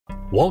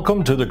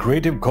Welcome to the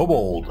Creative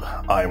Kobold.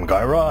 I'm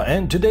Gyra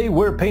and today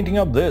we're painting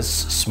up this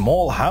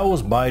small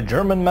house by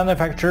German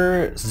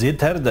manufacturer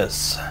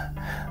Ziterdes.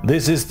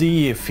 This is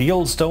the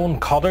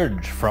Fieldstone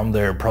Cottage from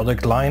their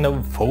product line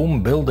of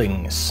foam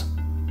buildings.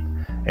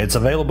 It's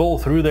available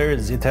through their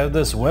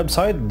Ziterdes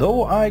website,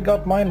 though I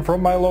got mine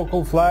from my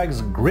local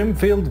flags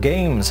Grimfield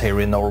Games here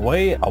in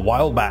Norway a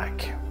while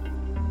back.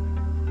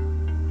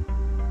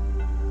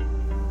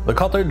 The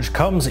cottage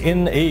comes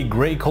in a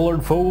grey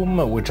colored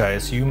foam, which I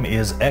assume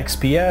is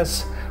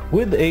XPS,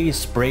 with a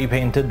spray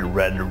painted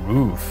red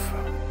roof.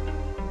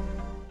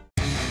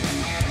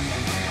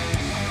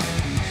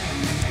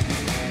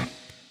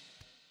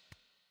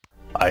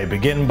 I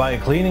begin by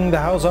cleaning the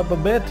house up a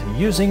bit,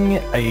 using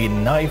a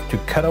knife to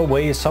cut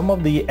away some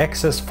of the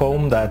excess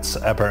foam that's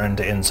apparent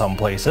in some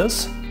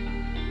places.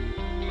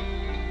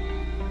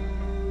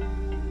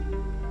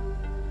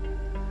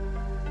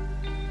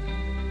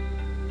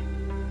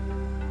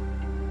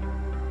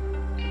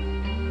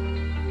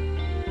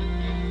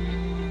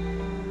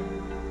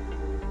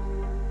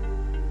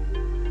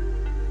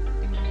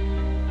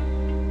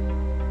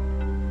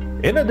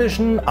 In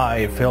addition,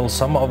 I fill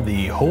some of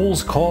the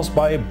holes caused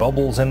by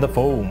bubbles in the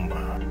foam.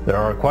 There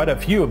are quite a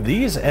few of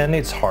these and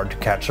it's hard to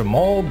catch them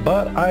all,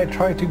 but I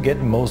try to get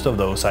most of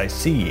those I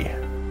see.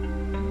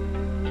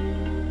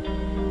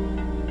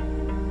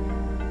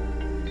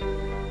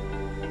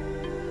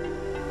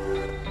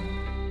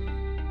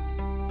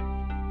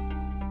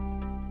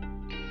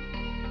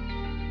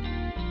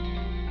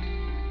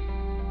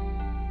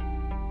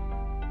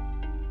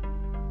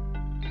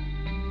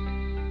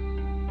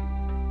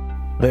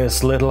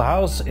 This little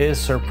house is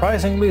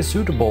surprisingly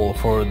suitable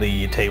for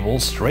the table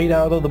straight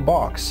out of the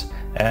box,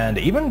 and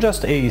even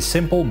just a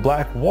simple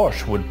black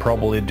wash would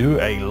probably do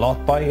a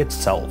lot by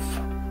itself.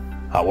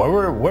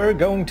 However, we're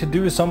going to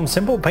do some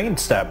simple paint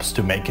steps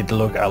to make it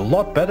look a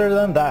lot better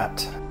than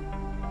that.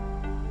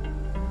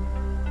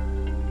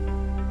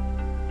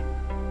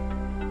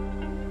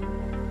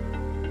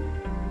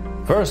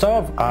 First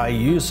off, I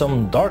use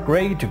some dark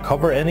grey to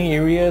cover any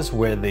areas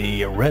where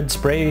the red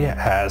spray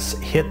has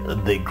hit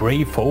the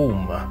grey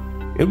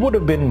foam. It would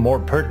have been more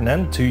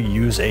pertinent to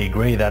use a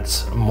grey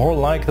that's more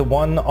like the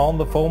one on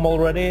the foam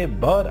already,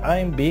 but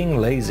I'm being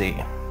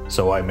lazy.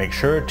 So I make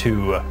sure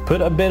to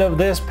put a bit of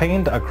this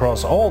paint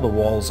across all the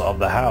walls of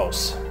the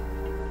house.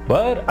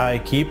 But I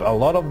keep a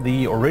lot of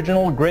the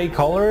original grey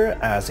color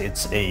as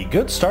it's a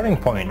good starting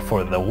point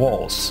for the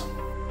walls.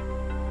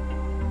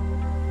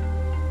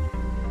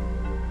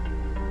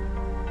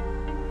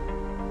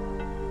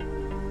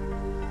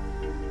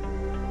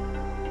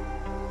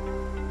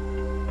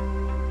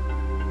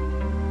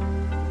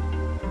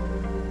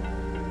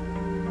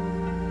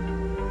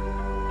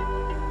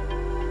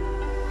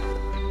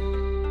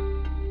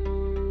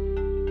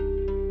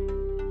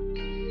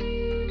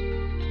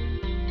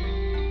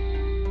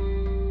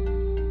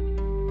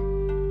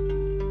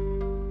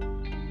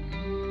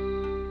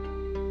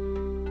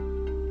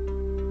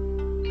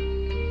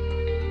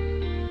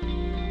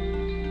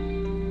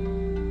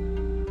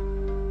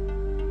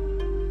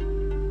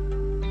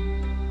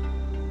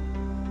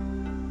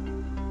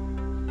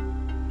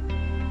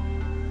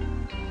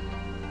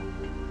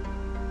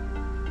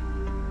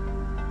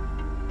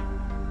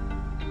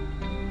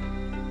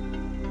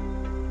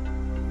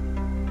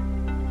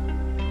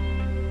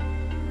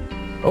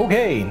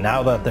 Okay,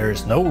 now that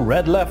there's no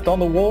red left on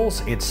the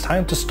walls, it's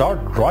time to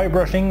start dry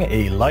brushing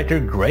a lighter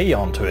grey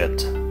onto it.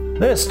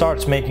 This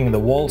starts making the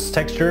wall's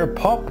texture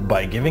pop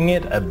by giving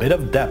it a bit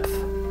of depth.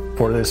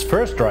 For this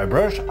first dry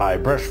brush, I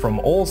brush from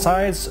all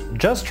sides,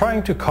 just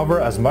trying to cover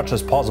as much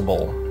as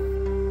possible.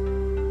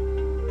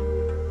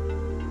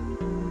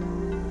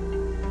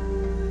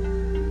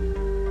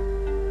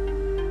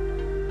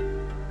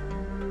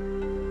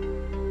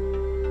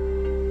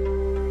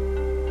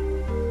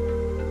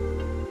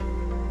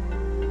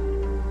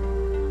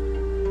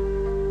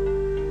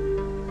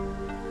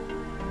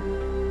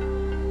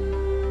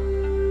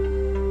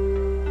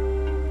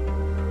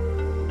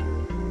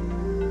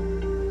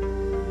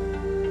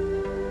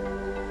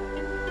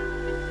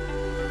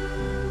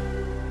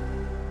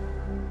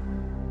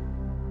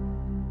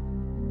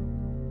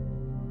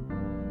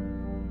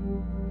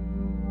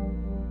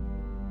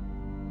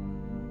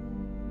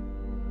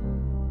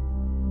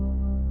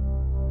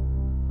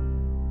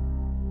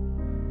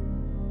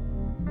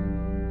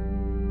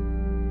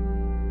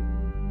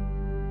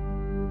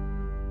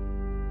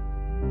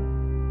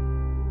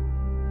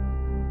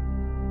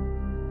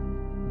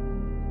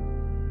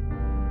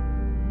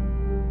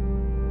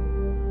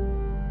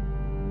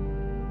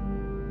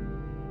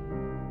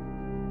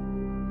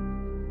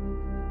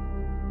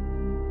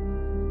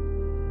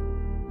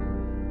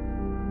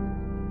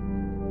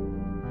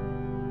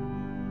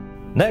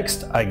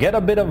 Next, I get a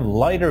bit of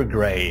lighter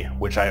grey,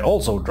 which I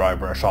also dry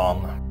brush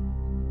on.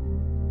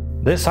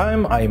 This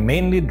time I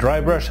mainly dry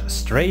brush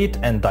straight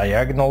and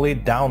diagonally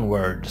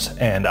downwards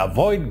and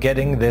avoid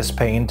getting this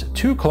paint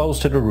too close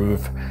to the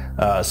roof,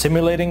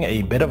 simulating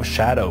a bit of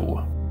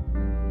shadow.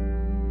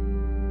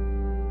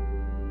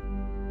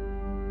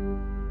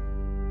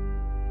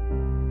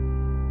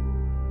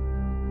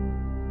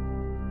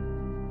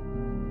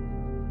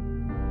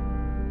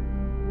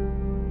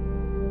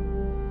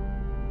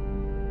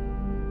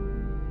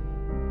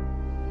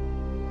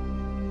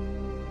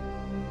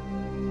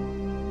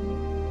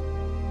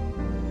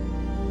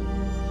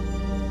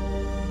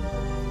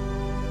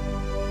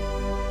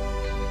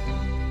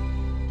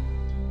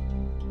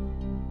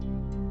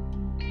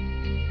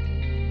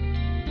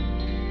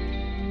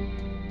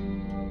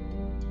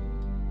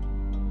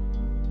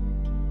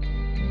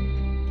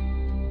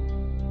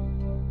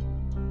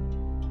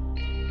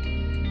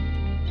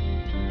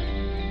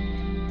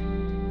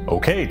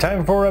 Okay,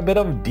 time for a bit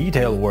of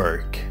detail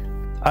work.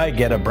 I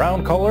get a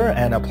brown color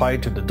and apply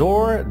it to the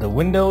door, the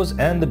windows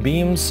and the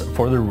beams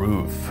for the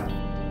roof.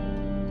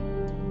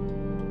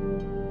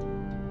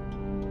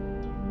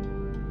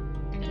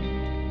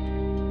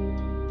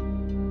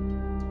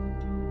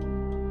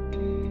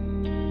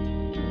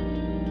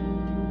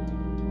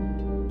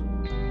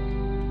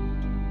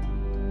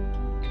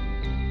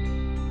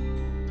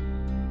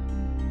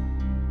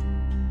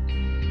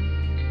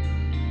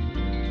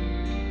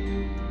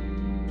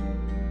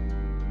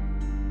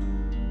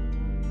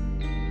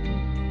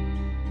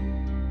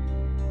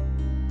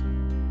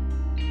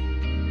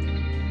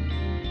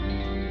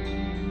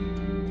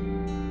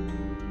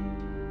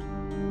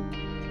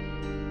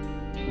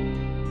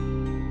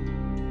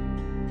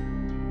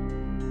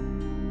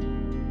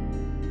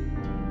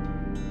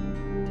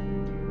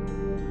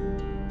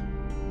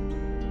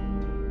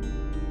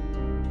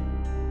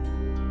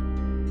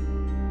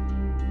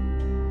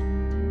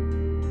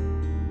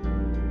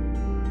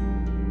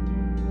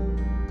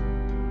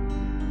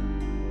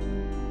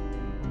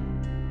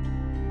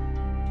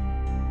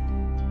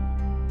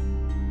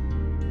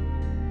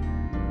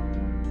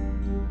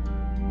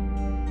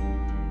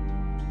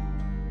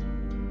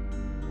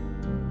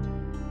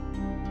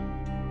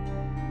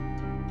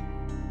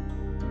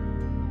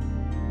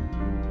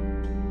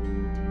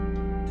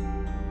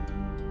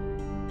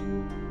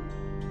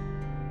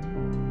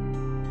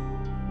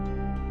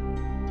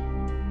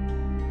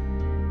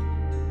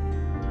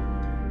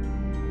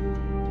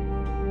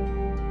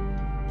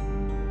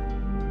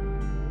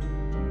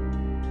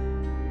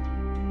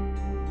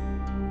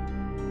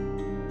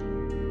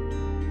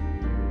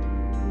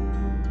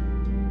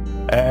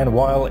 And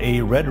while a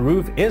red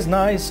roof is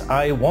nice,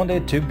 I want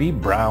it to be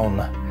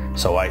brown.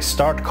 So I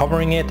start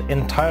covering it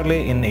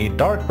entirely in a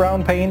dark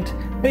brown paint,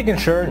 making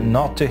sure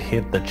not to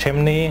hit the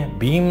chimney,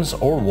 beams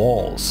or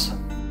walls.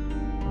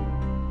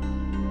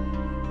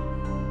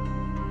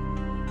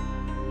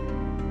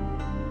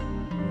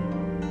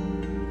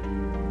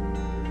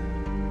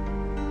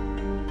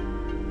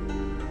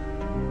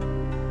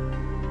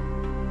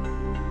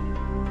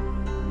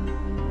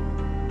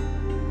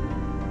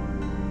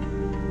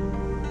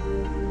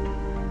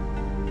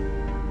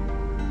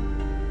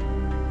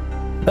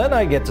 Then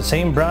I get the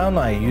same brown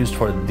I used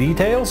for the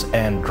details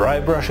and dry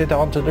brush it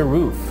onto the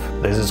roof.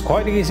 This is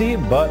quite easy,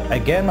 but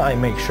again I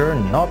make sure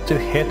not to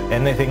hit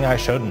anything I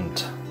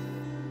shouldn't.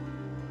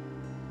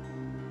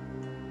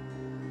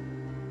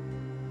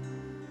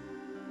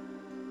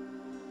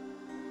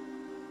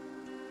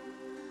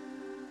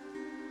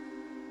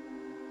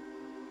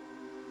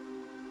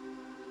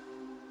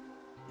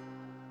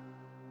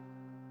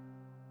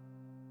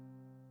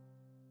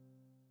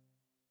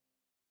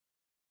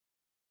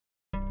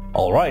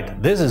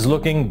 Alright, this is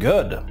looking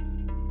good.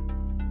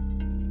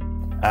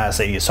 As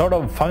a sort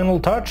of final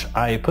touch,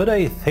 I put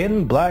a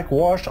thin black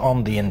wash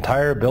on the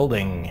entire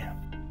building.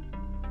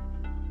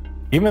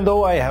 Even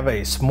though I have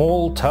a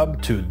small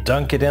tub to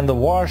dunk it in the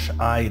wash,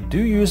 I do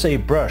use a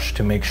brush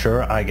to make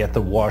sure I get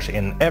the wash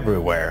in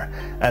everywhere,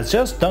 as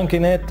just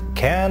dunking it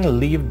can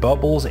leave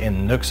bubbles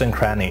in nooks and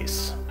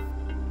crannies.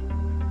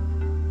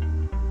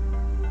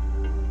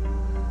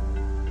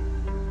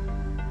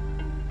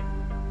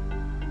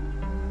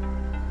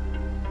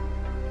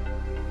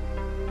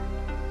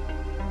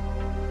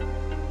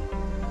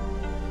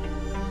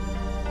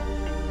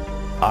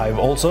 I've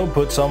also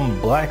put some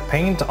black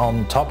paint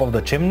on top of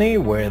the chimney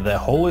where the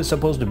hole is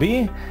supposed to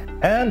be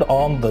and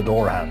on the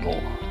door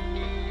handle.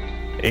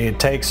 It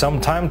takes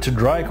some time to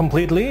dry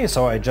completely,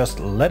 so I just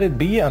let it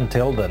be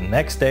until the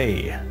next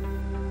day.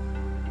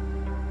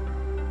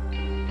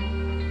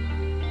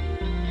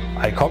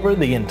 I cover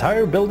the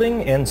entire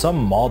building in some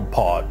Mod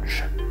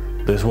Podge.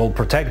 This will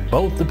protect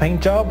both the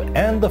paint job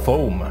and the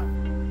foam.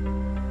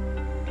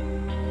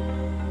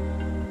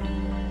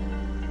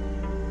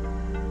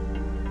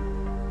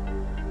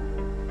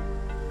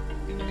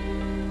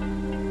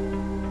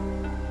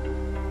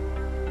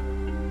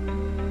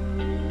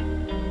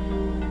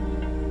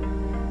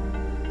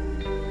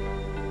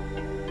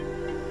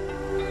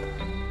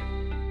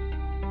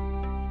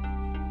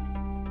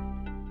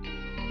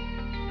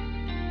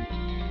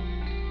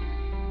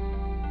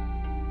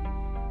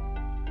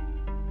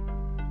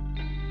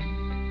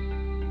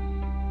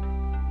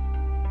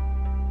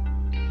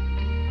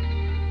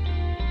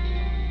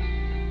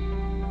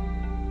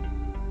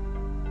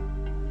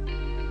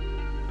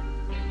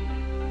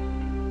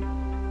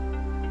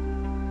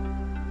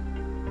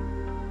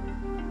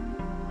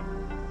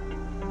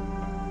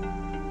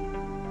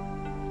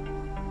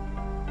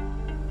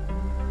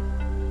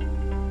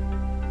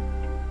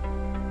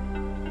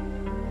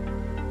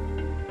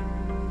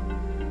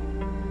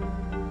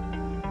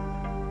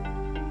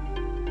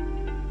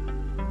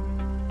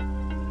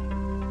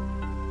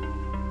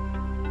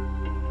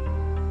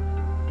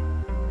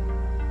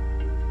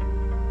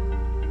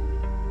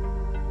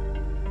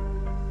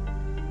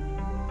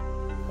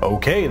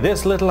 Okay,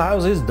 this little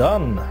house is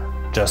done.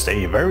 Just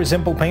a very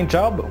simple paint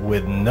job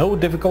with no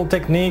difficult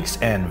techniques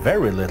and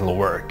very little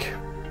work.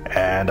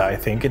 And I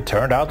think it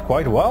turned out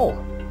quite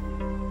well.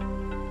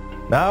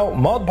 Now,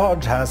 Mod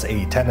Podge has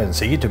a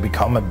tendency to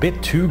become a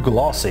bit too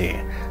glossy,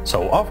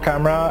 so off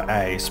camera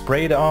I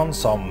sprayed on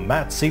some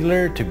matte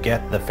sealer to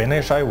get the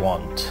finish I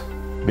want.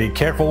 Be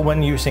careful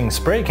when using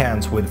spray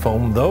cans with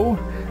foam though,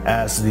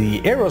 as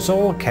the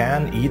aerosol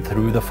can eat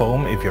through the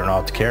foam if you're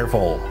not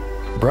careful.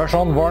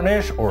 Brush-on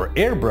varnish or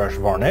airbrush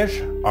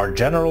varnish are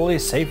generally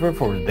safer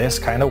for this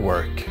kind of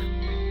work.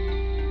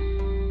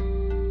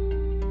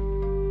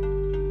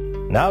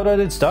 Now that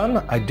it's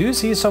done, I do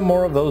see some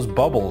more of those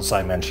bubbles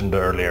I mentioned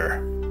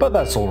earlier. But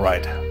that's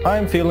alright,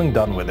 I'm feeling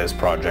done with this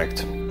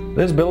project.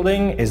 This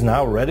building is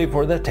now ready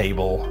for the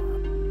table.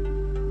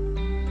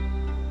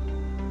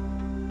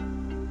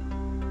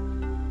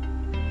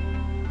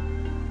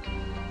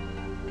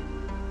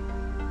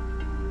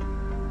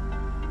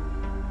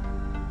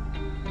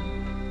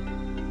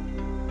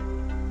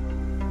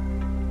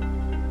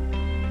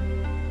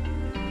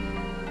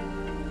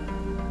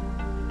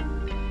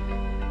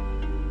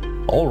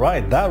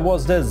 Alright, that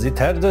was the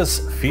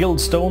Ziterdes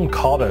Fieldstone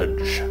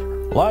Cottage.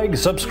 Like,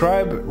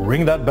 subscribe,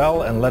 ring that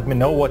bell and let me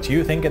know what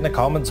you think in the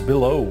comments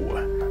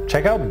below.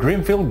 Check out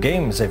Greenfield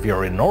Games if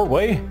you're in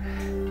Norway,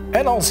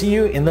 and I'll see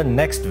you in the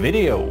next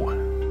video.